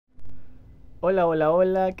Hola, hola,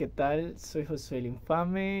 hola, ¿qué tal? Soy Josué el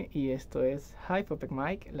Infame y esto es Hive Open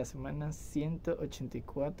Mic, la semana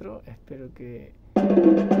 184. Espero que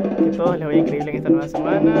todos les vaya increíble en esta nueva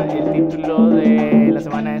semana. El título de la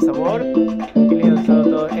semana es Sabor. Y les deseo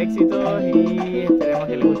todos éxitos y esperemos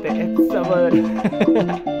que les guste este sabor.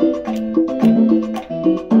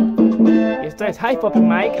 Y esto es Hive Open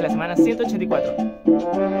Mic, la semana 184.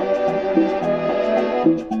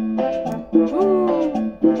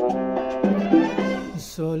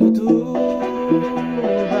 Solo tú,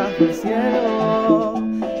 bajo el cielo,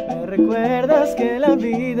 me recuerdas que la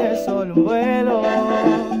vida es solo un vuelo.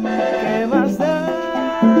 ¿Qué más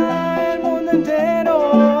da el mundo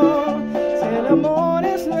entero si el amor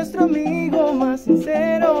es nuestro amigo más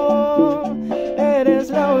sincero? Eres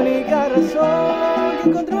la única razón que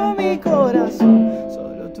encontró mi corazón.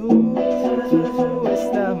 Solo tú,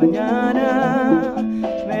 esta mañana,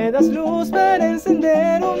 me das luz para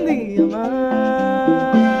encender un día más.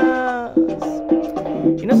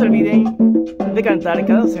 Y no se olviden de cantar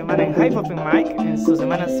cada semana en Hive Open Mic en su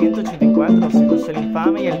semana 184. Soy Josué el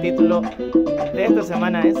Infame y el título de esta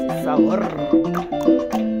semana es Sabor.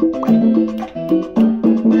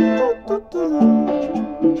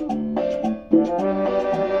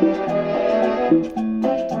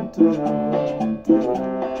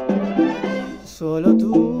 Solo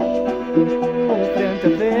tú, frente a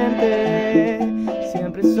frente,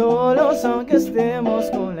 siempre solos aunque estemos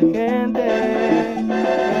con la gente.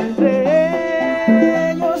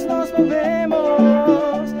 Entre ellos nos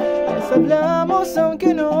movemos, les hablamos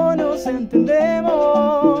aunque no nos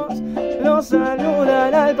entendemos. Nos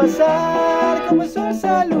saludan al pasar como el sol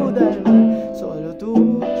saluda al mar. Solo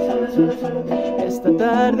tú, esta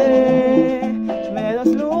tarde, me das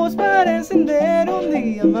luz para encender un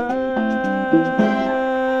día más.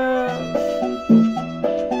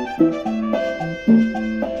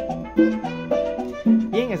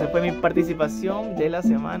 Bien, esa fue mi participación de la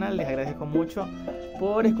semana. Les agradezco mucho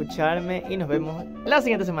por escucharme y nos vemos la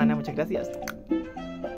siguiente semana. Muchas gracias.